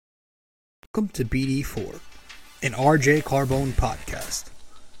Welcome to BD4, an RJ Carbone podcast.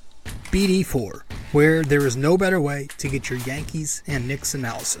 BD4, where there is no better way to get your Yankees and Knicks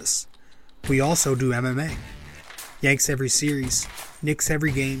analysis. We also do MMA. Yanks every series, Knicks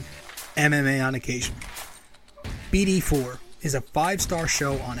every game, MMA on occasion. BD4 is a 5-star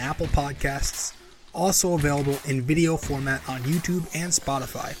show on Apple Podcasts, also available in video format on YouTube and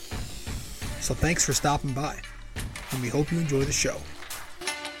Spotify. So thanks for stopping by, and we hope you enjoy the show.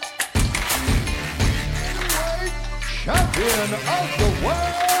 Champion of the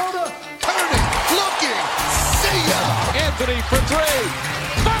world, turning, looking, see ya! Anthony for three,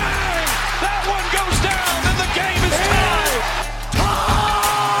 bang! That one goes down, and the game is tied!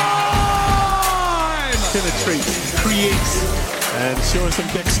 Penetrates, creates, and showing some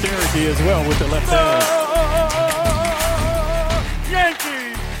dexterity as well with the left hand.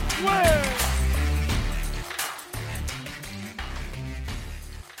 Yankees win!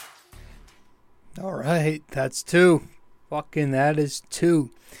 All right, that's two. Fucking that is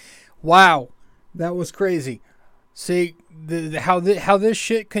two. Wow, that was crazy. See, how this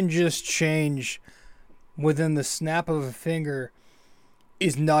shit can just change within the snap of a finger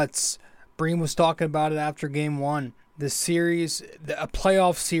is nuts. Bream was talking about it after game one. The series, a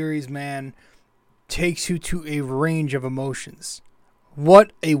playoff series, man, takes you to a range of emotions.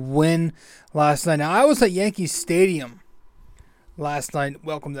 What a win last night. Now, I was at Yankee Stadium last night.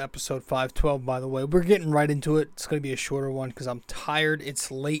 Welcome to episode 512, by the way. We're getting right into it. It's going to be a shorter one because I'm tired. It's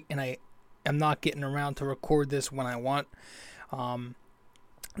late, and I am not getting around to record this when I want.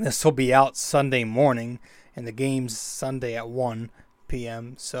 This will be out Sunday morning, and the game's Sunday at 1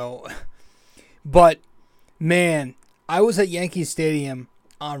 p.m. So, but, man, I was at Yankee Stadium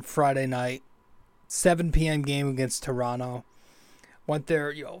on Friday night, 7 p.m. game against Toronto. Went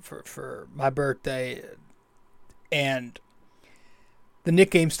there, for my birthday, and the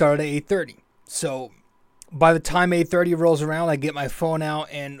Knicks game started at 8:30. So by the time 8:30 rolls around, I get my phone out,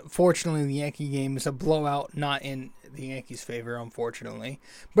 and fortunately the Yankee game is a blowout, not in the Yankees' favor, unfortunately.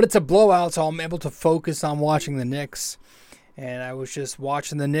 But it's a blowout, so I'm able to focus on watching the Knicks. And I was just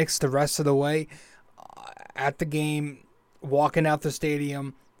watching the Knicks the rest of the way at the game, walking out the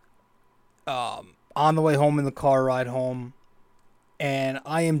stadium, on the way home in the car ride home. And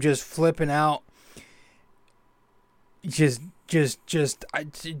I am just flipping out.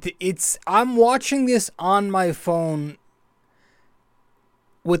 I'm watching this on my phone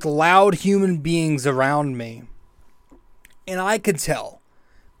with loud human beings around me. And I could tell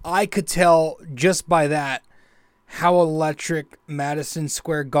just by that how electric Madison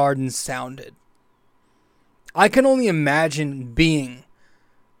Square Garden sounded. I can only imagine being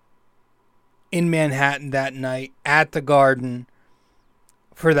in Manhattan that night at the Garden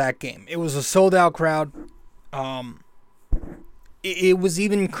for that game. It was a sold out crowd. It was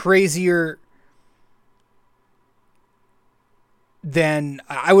even crazier than,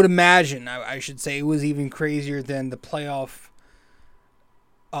 I would imagine, I should say, it was even crazier than the playoff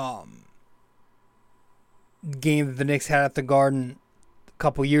game that the Knicks had at the Garden a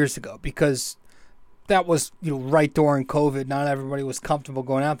couple years ago, because that was, right during COVID. Not everybody was comfortable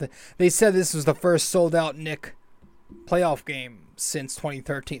going out there. They said this was the first sold-out Knicks playoff game since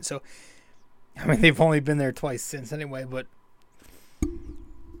 2013, so I mean, they've only been there twice since anyway, but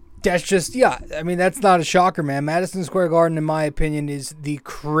that's just, that's not a shocker, man. Madison Square Garden, in my opinion, is the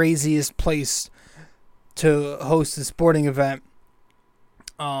craziest place to host a sporting event.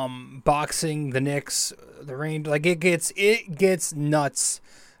 Boxing, the Knicks, the Rangers, like it gets nuts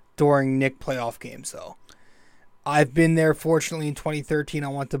during Knicks playoff games, though. I've been there, fortunately, in 2013. I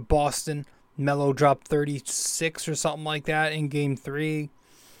went to Boston. Melo dropped 36 or something like that in Game 3.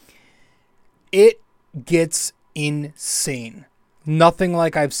 It gets insane. Nothing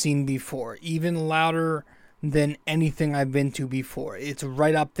like I've seen before. Even louder than anything I've been to before. It's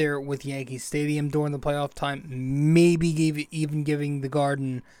right up there with Yankee Stadium during the playoff time. Maybe even giving the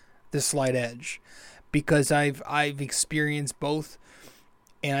Garden the slight edge, because I've experienced both.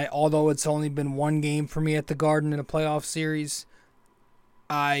 And although it's only been one game for me at the Garden in a playoff series,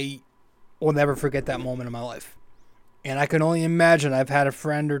 I will never forget that moment in my life. And I can only imagine, I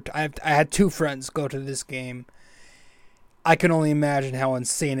had two friends go to this game. I can only imagine how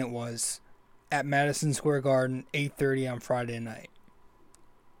insane it was at Madison Square Garden, 8:30 on Friday night.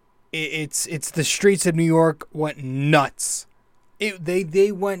 It's the streets of New York went nuts.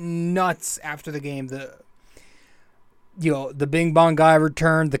 They went nuts after the game. The Bing Bong guy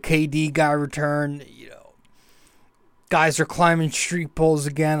returned, the KD guy returned. Guys are climbing street poles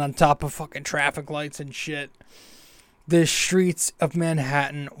again on top of fucking traffic lights and shit. The streets of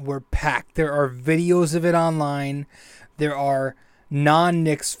Manhattan were packed. There are videos of it online. There are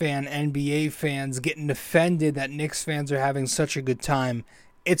non-Knicks fan NBA fans getting offended that Knicks fans are having such a good time.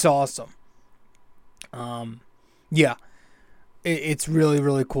 It's awesome. Yeah, it's really,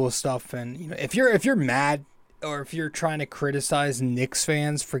 really cool stuff. And you know, if you're mad or if you're trying to criticize Knicks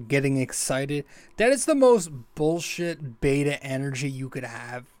fans for getting excited, that is the most bullshit beta energy you could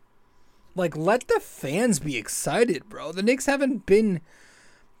have. Like, let the fans be excited, bro. The Knicks haven't been.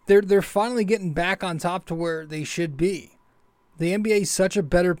 They're finally getting back on top to where they should be. The NBA is such a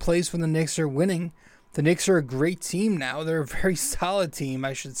better place when the Knicks are winning. The Knicks are a great team now. They're a very solid team,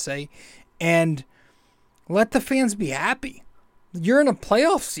 I should say. And let the fans be happy. You're in a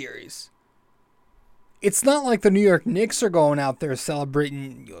playoff series. It's not like the New York Knicks are going out there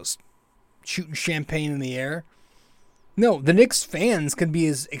celebrating, shooting champagne in the air. No, the Knicks fans can be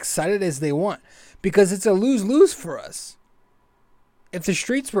as excited as they want because it's a lose-lose for us. If the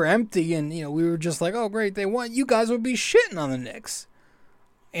streets were empty and we were just like, oh great, they won, you guys would be shitting on the Knicks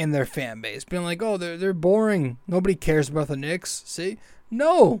and their fan base, being like, oh, they're boring. Nobody cares about the Knicks. See?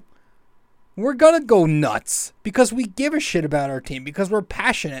 No. We're going to go nuts because we give a shit about our team, because we're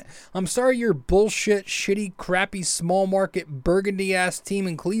passionate. I'm sorry your bullshit, shitty, crappy, small market, burgundy-ass team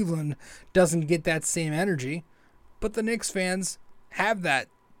in Cleveland doesn't get that same energy. But the Knicks fans have that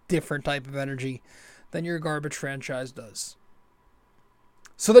different type of energy than your garbage franchise does.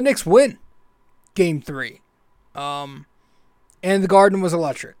 So the Knicks win Game 3. And the Garden was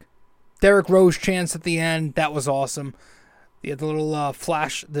electric. Derrick Rose chance at the end, that was awesome. He had the little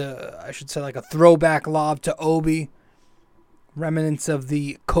flash, like a throwback lob to Obi. Remnants of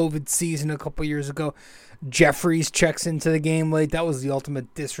the COVID season a couple years ago. Jeffries checks into the game late. That was the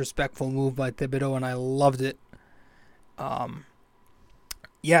ultimate disrespectful move by Thibodeau, and I loved it.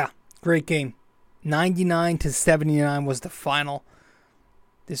 Yeah, great game. 99-79 was the final.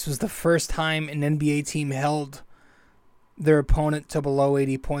 This was the first time an NBA team held their opponent to below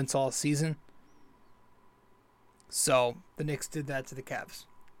 80 points all season. So, the Knicks did that to the Cavs.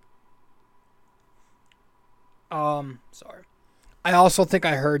 Sorry. I also think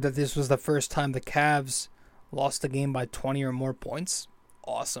I heard that this was the first time the Cavs lost a game by 20 or more points.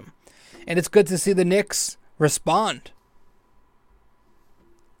 Awesome. And it's good to see the Knicks respond.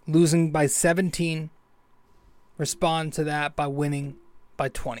 Losing by 17. Respond to that by winning by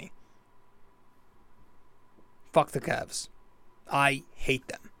 20. Fuck the Cavs. I hate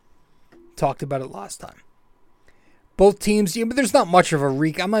them. Talked about it last time. Both teams, but there's not much of a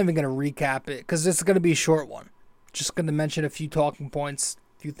recap. I'm not even going to recap it because this is going to be a short one. Just going to mention a few talking points,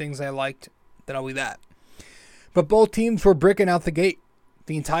 a few things I liked, then I'll be that. But both teams were bricking out the gate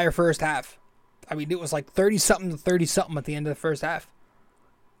the entire first half. I mean, it was like 30-something to 30-something at the end of the first half.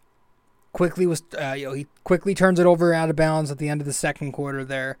 He quickly turns it over out of bounds at the end of the second quarter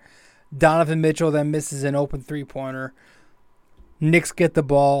there. Donovan Mitchell then misses an open three-pointer. Knicks get the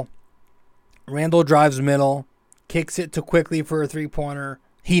ball. Randall drives middle. Kicks it to Quickly for a three-pointer.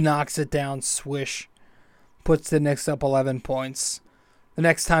 He knocks it down, swish. Puts the Knicks up 11 points. The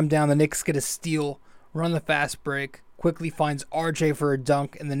next time down, the Knicks get a steal, run the fast break. Quickly finds RJ for a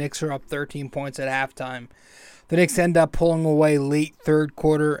dunk, and the Knicks are up 13 points at halftime. The Knicks end up pulling away late third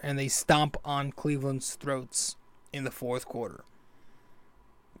quarter, and they stomp on Cleveland's throats in the fourth quarter.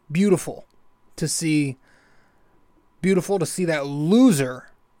 Beautiful to see that loser,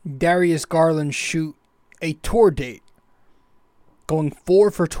 Darius Garland, shoot a tour date, going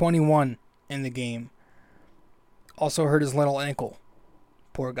 4 for 21 in the game. Also hurt his little ankle.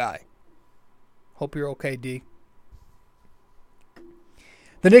 Poor guy. Hope you're okay, D.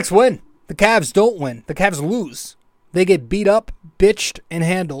 The Knicks win. The Cavs don't win. The Cavs lose. They get beat up, bitched, and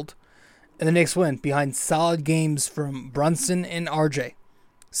handled. And the Knicks win behind solid games from Brunson and RJ.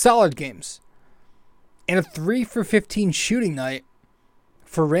 Solid games. And a 3 for 15 shooting night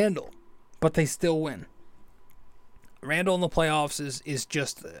for Randall. But they still win. Randall in the playoffs is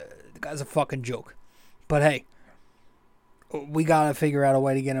just, the guy's a fucking joke. But hey, we got to figure out a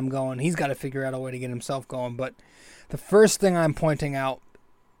way to get him going. He's got to figure out a way to get himself going. But the first thing I'm pointing out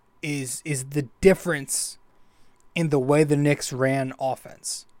is the difference in the way the Knicks ran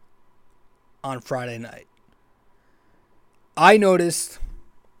offense on Friday night. I noticed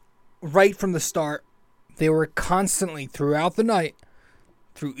right from the start, they were constantly throughout the night,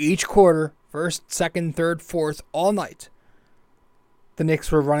 through each quarter, first, second, third, fourth, all night, the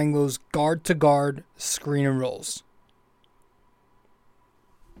Knicks were running those guard-to-guard screen and rolls.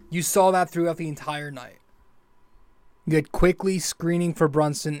 You saw that throughout the entire night. You had Quickly screening for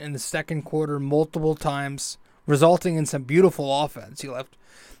Brunson in the second quarter multiple times, resulting in some beautiful offense.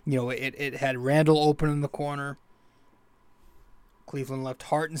 It had Randall open in the corner. Cleveland left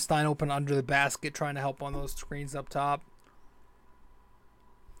Hartenstein open under the basket, trying to help on those screens up top.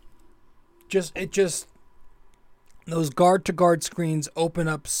 just those guard-to-guard screens open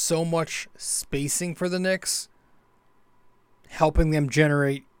up so much spacing for the Knicks, helping them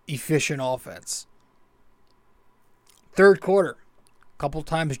generate efficient offense. Third quarter, a couple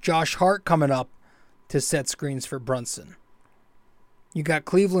times Josh Hart coming up to set screens for Brunson. You got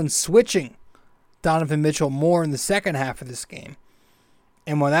Cleveland switching Donovan Mitchell more in the second half of this game.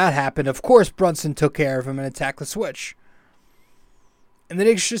 And when that happened, of course, Brunson took care of him and attacked the switch. And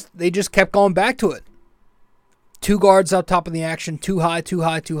then they just kept going back to it. Two guards up top of the action, too high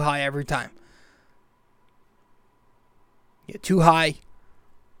every time. Yeah, too high,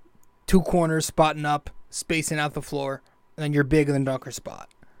 two corners spotting up, spacing out the floor, and then you're big in the dunker spot.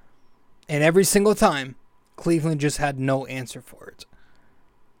 And every single time, Cleveland just had no answer for it.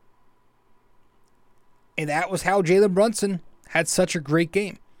 And that was how Jalen Brunson had such a great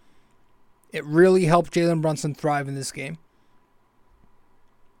game. It really helped Jalen Brunson thrive in this game.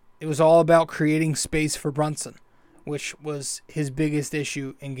 It was all about creating space for Brunson, which was his biggest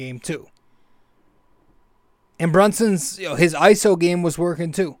issue in game 2. And Brunson's, his ISO game was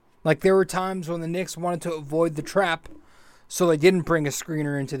working too. Like, there were times when the Knicks wanted to avoid the trap, so they didn't bring a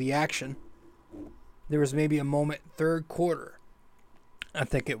screener into the action. There was maybe a moment, third quarter, I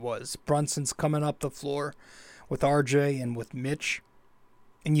think it was. Brunson's coming up the floor with RJ and with Mitch.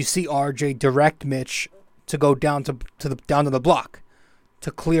 And you see RJ direct Mitch to go down to the block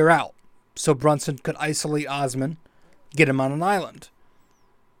to clear out, so Brunson could isolate Osman, get him on an island.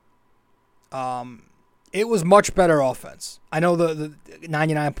 It was much better offense. I know the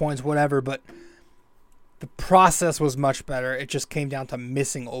 99 points, whatever, but the process was much better. It just came down to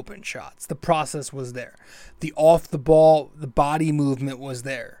missing open shots. The process was there. The off the ball, the body movement was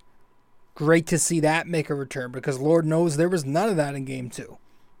there. Great to see that make a return, because Lord knows there was none of that in game 2.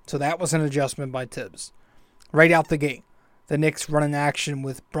 So that was an adjustment by Tibbs. Right out the gate, the Knicks running action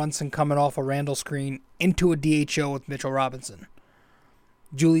with Brunson coming off a Randall screen into a DHO with Mitchell Robinson.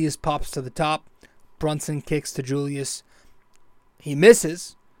 Julius pops to the top. Brunson kicks to Julius. He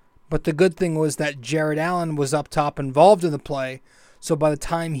misses, but the good thing was that Jared Allen was up top involved in the play, so by the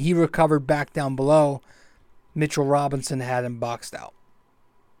time he recovered back down below, Mitchell Robinson had him boxed out.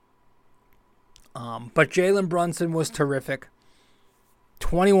 But Jalen Brunson was terrific.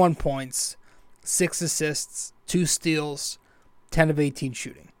 21 points, 6 assists, 2 steals, 10 of 18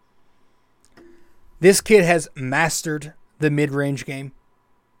 shooting. This kid has mastered the mid-range game.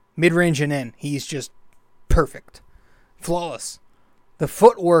 Mid-range and in, he's just perfect. Flawless. The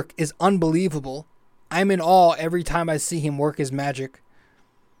footwork is unbelievable. I'm in awe every time I see him work his magic.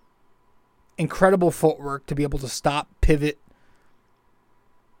 Incredible footwork to be able to stop, pivot,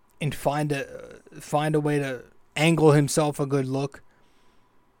 and find a way to angle himself a good look.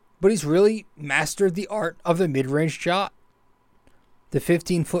 But he's really mastered the art of the mid-range shot. The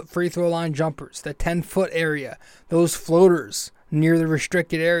 15-foot free throw line jumpers, the 10-foot area, those floaters near the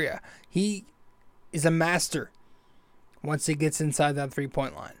restricted area. He is a master once he gets inside that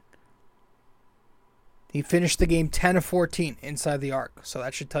three-point line. He finished the game 10 of 14 inside the arc, so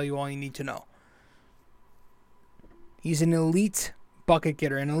that should tell you all you need to know. He's an elite bucket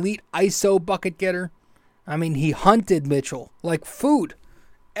getter, an elite ISO bucket getter. I mean, he hunted Mitchell like food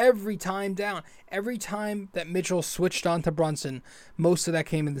every time down. Every time that Mitchell switched on to Brunson, most of that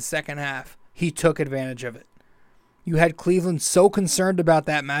came in the second half. He took advantage of it. You had Cleveland so concerned about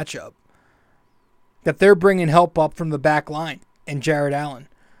that matchup that they're bringing help up from the back line and Jared Allen.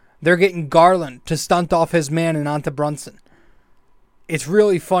 They're getting Garland to stunt off his man and onto Brunson. It's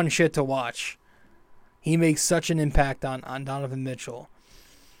really fun shit to watch. He makes such an impact on Donovan Mitchell.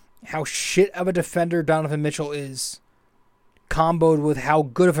 How shit of a defender Donovan Mitchell is, comboed with how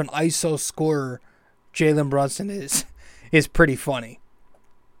good of an ISO scorer Jalen Brunson is pretty funny.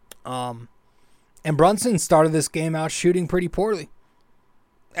 And Brunson started this game out shooting pretty poorly,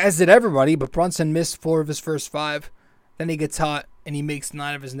 as did everybody, but Brunson missed 4 of his first 5. Then he gets hot, and he makes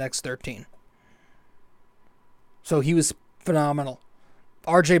 9 of his next 13. So he was phenomenal.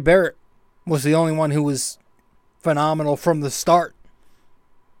 RJ Barrett was the only one who was phenomenal from the start.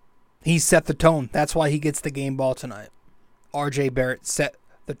 He set the tone. That's why he gets the game ball tonight. RJ Barrett set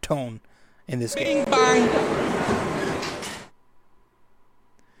the tone in this game. Bing bang.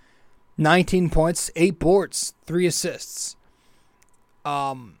 19 points, 8 boards, 3 assists.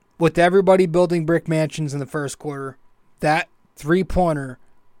 With everybody building brick mansions in the first quarter, that three-pointer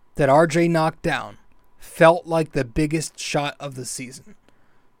that RJ knocked down felt like the biggest shot of the season.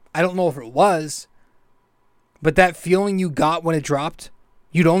 I don't know if it was, but that feeling you got when it dropped,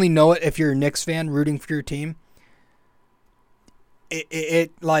 you'd only know it if you're a Knicks fan rooting for your team.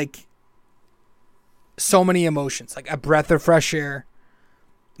 It like so many emotions, like a breath of fresh air,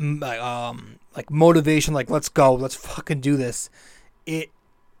 like motivation, like let's go, let's fucking do this. It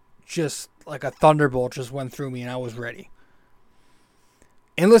just like a thunderbolt just went through me and I was ready.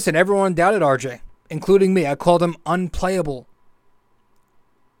 And listen, everyone doubted RJ, including me. I called him unplayable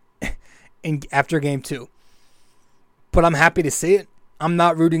after game 2. But I'm happy to see it. I'm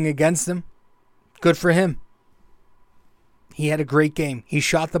not rooting against him. Good for him. He had a great game. He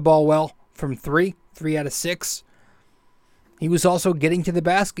shot the ball well from 3 out of 6. He was also getting to the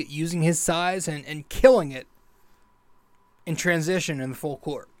basket, using his size and killing it in transition in the full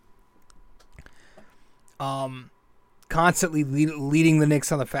court. Constantly leading the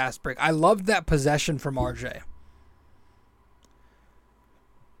Knicks on the fast break. I loved that possession from RJ.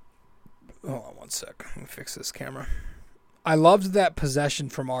 Hold on one sec. Let me fix this camera. I loved that possession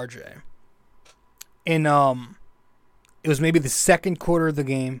from RJ. And it was maybe the second quarter of the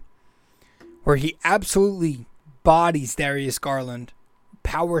game where he absolutely bodies Darius Garland,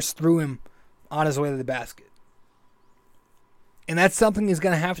 powers through him on his way to the basket. And that's something he's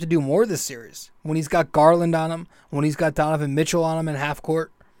going to have to do more this series. When he's got Garland on him, when he's got Donovan Mitchell on him in half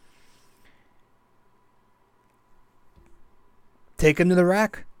court. Take him to the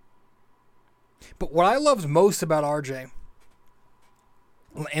rack. But what I loved most about RJ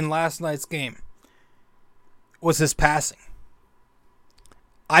in last night's game was his passing.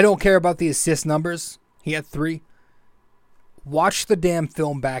 I don't care about the assist numbers. He had 3. Watch the damn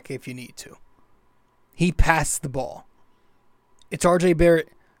film back if you need to. He passed the ball. It's RJ Barrett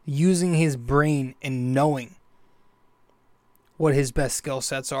using his brain and knowing what his best skill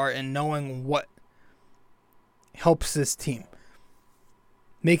sets are and knowing what helps this team.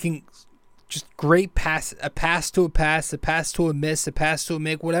 Making just great passes, a pass to a pass, a pass to a miss, a pass to a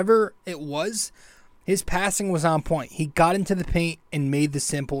make, whatever it was, his passing was on point. He got into the paint and made the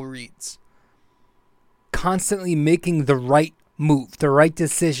simple reads. Constantly making the right move, the right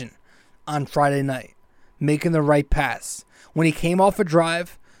decision on Friday night. Making the right pass. When he came off a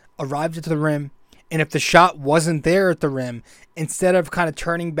drive, arrived at the rim, and if the shot wasn't there at the rim, instead of kind of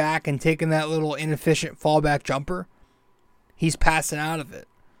turning back and taking that little inefficient fallback jumper, he's passing out of it.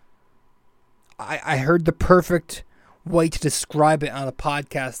 I heard the perfect way to describe it on a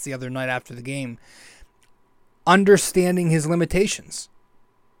podcast the other night after the game. Understanding his limitations,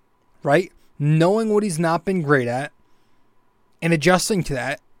 right? Knowing what he's not been great at and adjusting to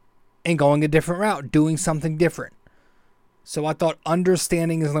that and going a different route, doing something different. So I thought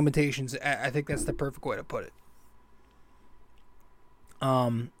understanding his limitations, I think that's the perfect way to put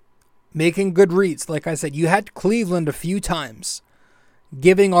it. Making good reads. Like I said, you had Cleveland a few times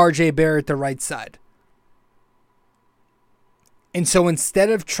giving RJ Barrett the right side. And so instead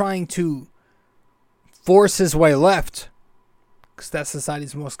of trying to force his way left, because that's the side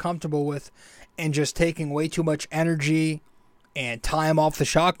he's most comfortable with, and just taking way too much energy and time off the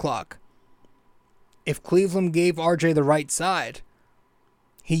shot clock, if Cleveland gave RJ the right side,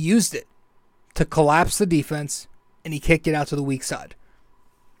 he used it to collapse the defense, and he kicked it out to the weak side.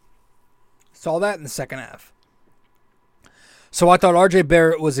 Saw that in the second half. So I thought RJ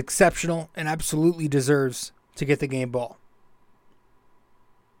Barrett was exceptional and absolutely deserves to get the game ball.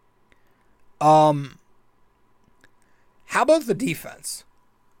 How about the defense?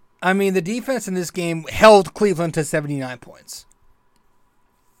 I mean, the defense in this game held Cleveland to 79 points.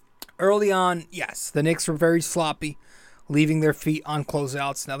 Early on, yes, the Knicks were very sloppy, leaving their feet on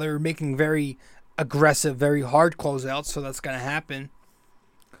closeouts. Now, they were making very aggressive, very hard closeouts, so that's going to happen.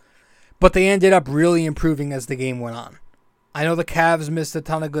 But they ended up really improving as the game went on. I know the Cavs missed a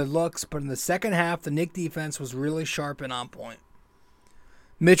ton of good looks, but in the second half, the Knicks defense was really sharp and on point.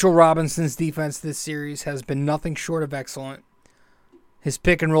 Mitchell Robinson's defense this series has been nothing short of excellent. His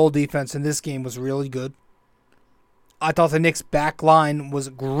pick and roll defense in this game was really good. I thought the Knicks back line was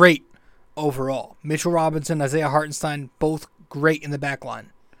great overall. Mitchell Robinson, Isaiah Hartenstein, both great in the back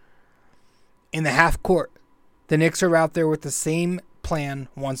line. In the half court, the Knicks are out there with the same plan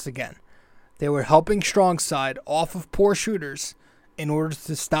once again. They were helping strong side off of poor shooters in order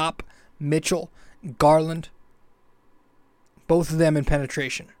to stop Mitchell, Garland, both of them in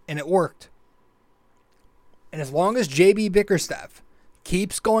penetration. And it worked. And as long as J.B. Bickerstaff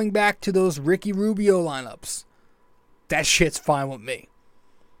keeps going back to those Ricky Rubio lineups, that shit's fine with me.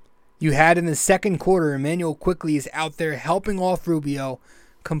 You had in the second quarter, Emmanuel Quickley is out there helping off Rubio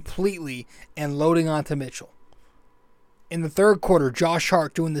completely and loading onto Mitchell. In the third quarter, Josh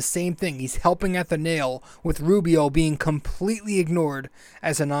Hart doing the same thing. He's helping at the nail with Rubio being completely ignored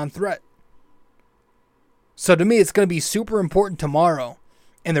as a non-threat. So to me, it's going to be super important tomorrow,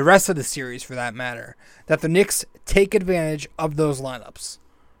 and the rest of the series for that matter, that the Knicks take advantage of those lineups.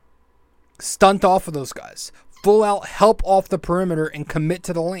 Stunt off of those guys. full out help off the perimeter and commit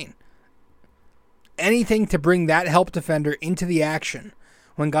to the lane. Anything to bring that help defender into the action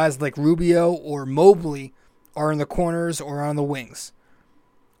when guys like Rubio or Mobley are in the corners or on the wings.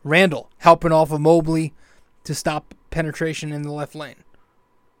 Randall helping off of Mobley to stop penetration in the left lane.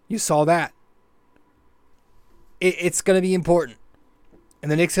 You saw that. It's going to be important. And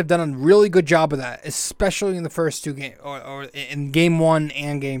the Knicks have done a really good job of that, especially in the first two games, or in Game 1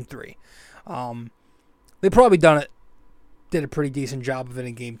 and Game 3. They probably did a pretty decent job of it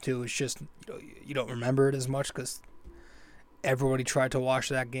in Game 2. It's just you don't remember it as much because everybody tried to wash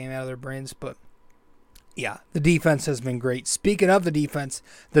that game out of their brains. But yeah, the defense has been great. Speaking of the defense,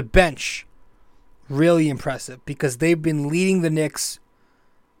 the bench, really impressive because they've been leading the Knicks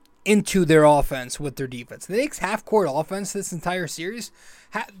into their offense with their defense. The Knicks half-court offense this entire series,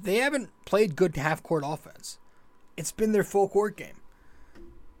 they haven't played good half-court offense. It's been their full-court game.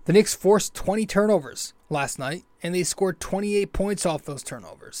 The Knicks forced 20 turnovers last night, and they scored 28 points off those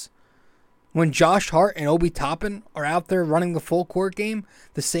turnovers. When Josh Hart and Obi Toppin are out there running the full-court game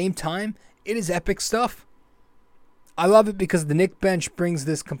the same time, it is epic stuff. I love it because the Knicks bench brings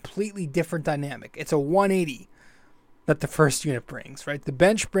this completely different dynamic. It's a 180 that the first unit brings, right? The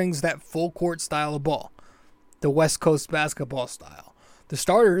bench brings that full-court style of ball, the West Coast basketball style. The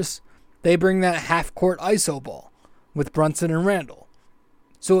starters, they bring that half-court ISO ball with Brunson and Randall.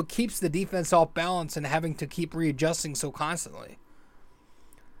 So it keeps the defense off balance and having to keep readjusting so constantly.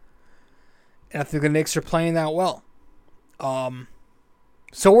 And I think the Knicks are playing that well.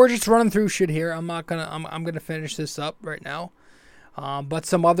 So we're just running through shit here. I'm gonna finish this up right now. But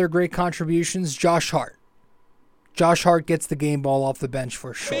some other great contributions. Josh Hart. Josh Hart gets the game ball off the bench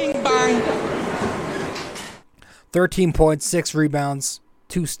for sure. Bing, bang. 13 points, 6 rebounds,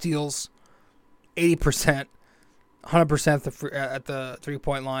 2 steals, 80%, 100% at the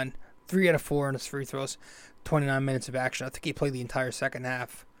three-point line, 3 out of 4 in his free throws, 29 minutes of action. I think he played the entire second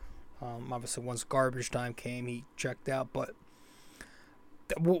half. Obviously, once garbage time came, he checked out. But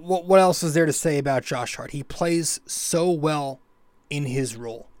what else is there to say about Josh Hart? He plays so well in his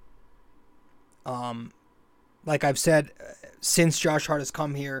role. Like I've said, since Josh Hart has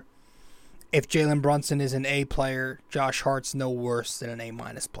come here, if Jalen Brunson is an A player, Josh Hart's no worse than an A-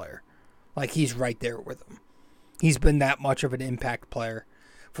 player. Like, he's right there with him. He's been that much of an impact player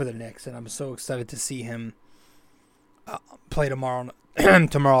for the Knicks, and I'm so excited to see him play tomorrow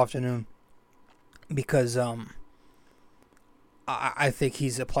afternoon because I think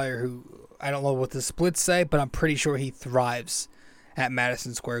he's a player who, I don't know what the splits say, but I'm pretty sure he thrives at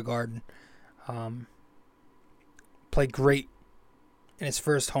Madison Square Garden. Played great in his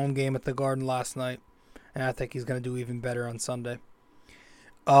first home game at the Garden last night, and I think he's going to do even better on Sunday.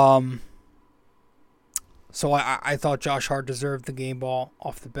 So I thought Josh Hart deserved the game ball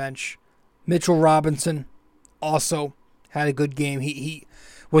off the bench. Mitchell Robinson also had a good game. He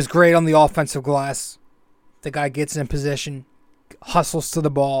was great on the offensive glass. The guy gets in position, hustles to the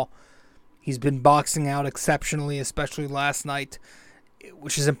ball. He's been boxing out exceptionally, especially last night,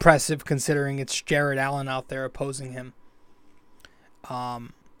 which is impressive considering it's Jared Allen out there opposing him.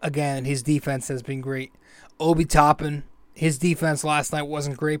 Again, his defense has been great. Obi Toppin, his defense last night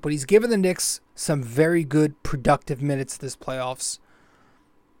wasn't great, but he's given the Knicks some very good, productive minutes this playoffs.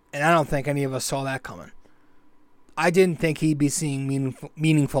 And I don't think any of us saw that coming. I didn't think he'd be seeing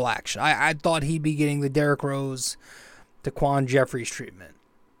meaningful action. I thought he'd be getting the Derrick Rose, Daquan Jeffries treatment.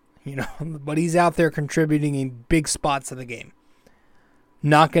 But he's out there contributing in big spots of the game.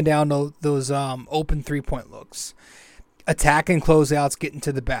 Knocking down those open three-point looks. Attacking closeouts, getting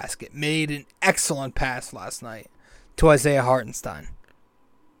to the basket. Made an excellent pass last night to Isaiah Hartenstein.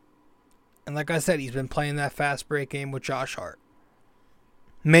 And like I said, he's been playing that fast break game with Josh Hart.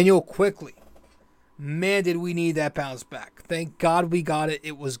 Manuel Quickley. Man, did we need that bounce back. Thank God we got it.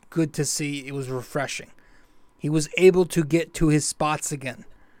 It was good to see. It was refreshing. He was able to get to his spots again.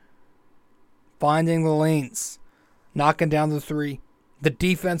 Finding the lanes. Knocking down the three. The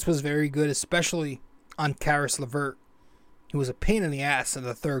defense was very good, especially on Karis LeVert, who was a pain in the ass in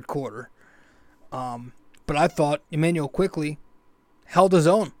the third quarter. But I thought Emmanuel Quickley held his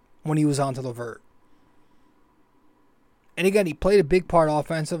own when he was onto LeVert. And again, he played a big part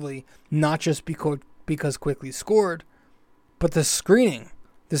offensively, not just because Quickley scored, but the screening.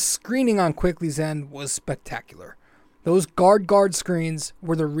 The screening on Quickley's end was spectacular. Those guard screens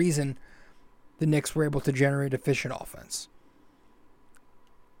were the reason the Knicks were able to generate efficient offense.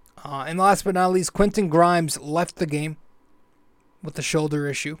 And last but not least, Quentin Grimes left the game with the shoulder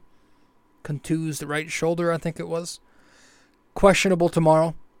issue. Contused right shoulder, I think it was. Questionable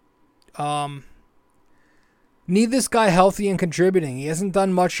tomorrow. Need this guy healthy and contributing. He hasn't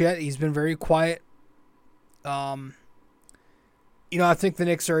done much yet. He's been very quiet I think the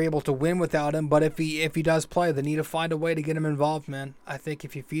Knicks are able to win without him, but if he does play, they need to find a way to get him involved, man. I think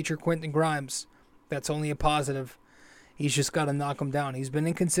if you feature Quentin Grimes, that's only a positive. He's just got to knock him down. He's been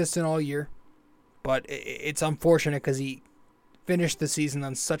inconsistent all year, but it's unfortunate because he finished the season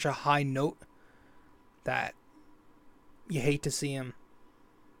on such a high note that you hate to see him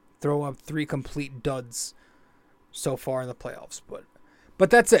throw up 3 complete duds so far in the playoffs. But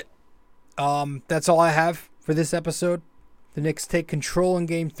that's it. That's all I have for this episode. The Knicks take control in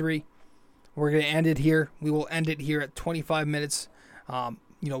Game 3. We're going to end it here. We will end it here at 25 minutes.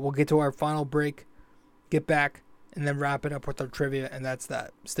 We'll get to our final break, get back, and then wrap it up with our trivia, and that's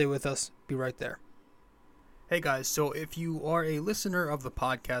that. Stay with us. Be right there. Hey, guys. So if you are a listener of the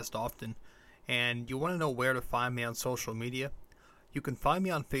podcast often and you want to know where to find me on social media, you can find me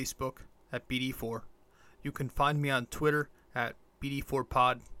on Facebook at BD4. You can find me on Twitter at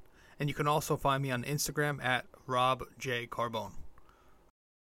BD4Pod. And you can also find me on Instagram at Rob J. Carbone.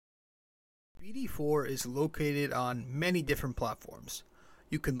 BD4 is located on many different platforms.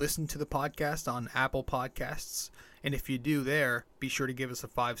 You can listen to the podcast on Apple Podcasts, and if you do there, be sure to give us a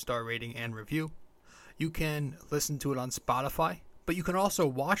 5-star rating and review. You can listen to it on Spotify, but you can also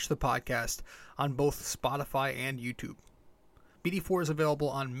watch the podcast on both Spotify and YouTube. BD4 is available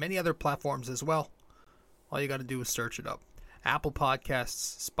on many other platforms as well. All you got to do is search it up. Apple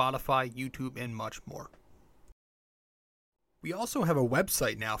Podcasts, Spotify, YouTube, and much more. We also have a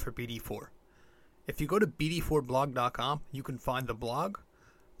website now for BD4. If you go to bd4blog.com, you can find the blog,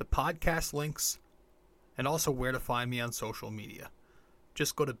 the podcast links, and also where to find me on social media.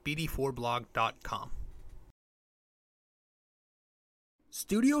 Just go to bd4blog.com.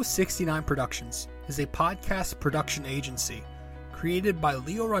 Studio 69 Productions is a podcast production agency created by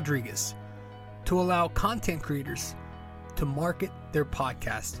Leo Rodriguez to allow content creators to market their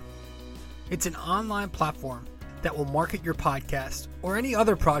podcast. It's an online platform that will market your podcast or any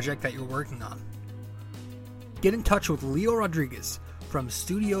other project that you're working on. Get in touch with Leo Rodriguez from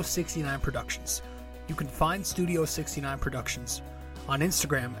Studio 69 Productions. You can find Studio 69 Productions on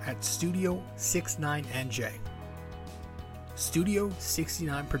Instagram at Studio69NJ. Studio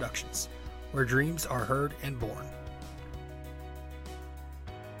 69 Productions, where dreams are heard and born.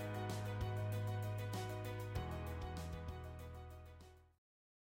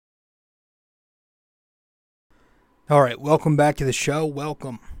 All right, welcome back to the show.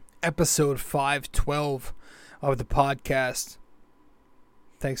 Welcome. Episode 512 of the podcast.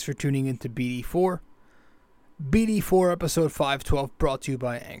 Thanks for tuning into BD4. BD4 episode 512 brought to you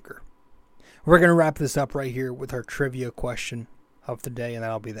by Anchor. We're going to wrap this up right here with our trivia question of the day, and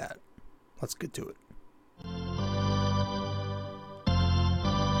that'll be that. Let's get to it.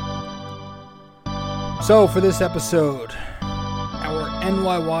 So for this episode, our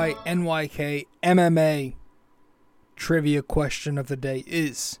NYY, NYK, MMA trivia question of the day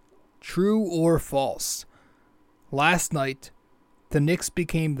is true or false. Last night, the Knicks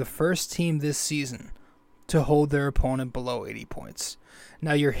became the first team this season to hold their opponent below 80 points.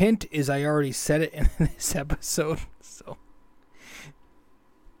 Now, your hint is I already said it in this episode. So,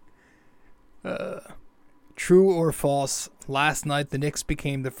 true or false. Last night, the Knicks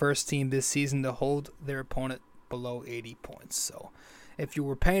became the first team this season to hold their opponent below 80 points. So, if you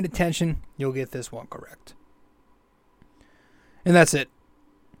were paying attention, you'll get this one correct. And that's it.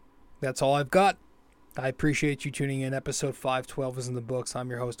 That's all I've got. I appreciate you tuning in. Episode 512 is in the books.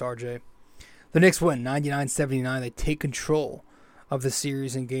 I'm your host, RJ. The Knicks win 99-79. They take control of the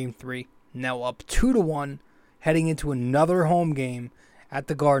series in Game 3. Now up 2-1, heading into another home game at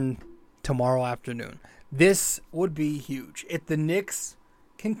the Garden tomorrow afternoon. This would be huge. If the Knicks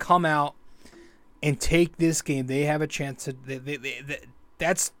can come out and take this game, they have a chance to...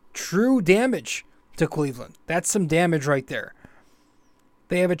 that's true damage to Cleveland. That's some damage right there.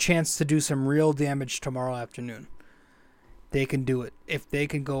 They have a chance to do some real damage tomorrow afternoon. They can do it if they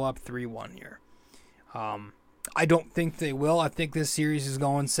can go up 3-1 here. I don't think they will. I think this series is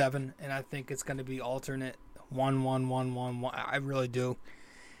going 7, and I think it's going to be alternate 1-1-1-1-1. I really do.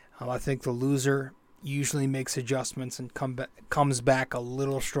 I think the loser usually makes adjustments and comes back a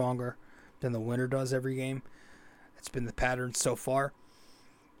little stronger than the winner does every game. That's been the pattern so far.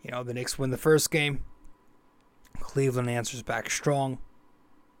 The Knicks win the first game. Cleveland answers back strong.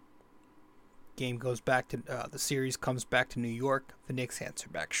 Game goes back to the series comes back to New York. The Knicks answer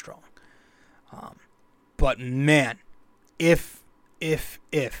back strong. But man, if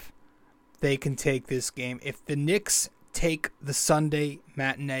they can take this game, if the Knicks take the Sunday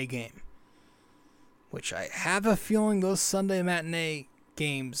matinee game, which I have a feeling those Sunday matinee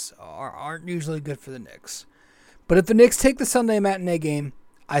games aren't usually good for the Knicks. But if the Knicks take the Sunday matinee game,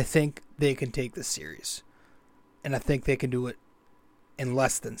 I think they can take the series. And I think they can do it in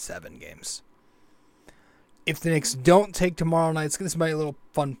less than 7 games. If the Knicks don't take tomorrow night, this is my little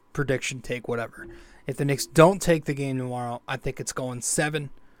fun prediction take, whatever. If the Knicks don't take the game tomorrow, I think it's going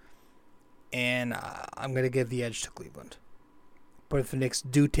 7. And I'm going to give the edge to Cleveland. But if the Knicks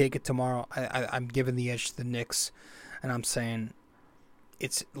do take it tomorrow, I'm giving the edge to the Knicks. And I'm saying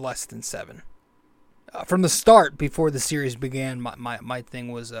it's less than 7. From the start, before the series began, my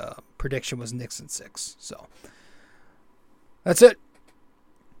thing was prediction was Knicks in 6. So that's it.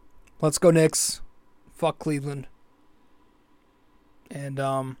 Let's go Knicks. Fuck Cleveland. And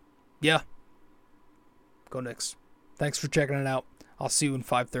yeah. Go Knicks. Thanks for checking it out. I'll see you in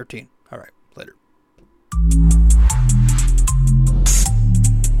 5:13. All right, later.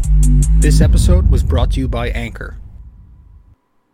 This episode was brought to you by Anchor.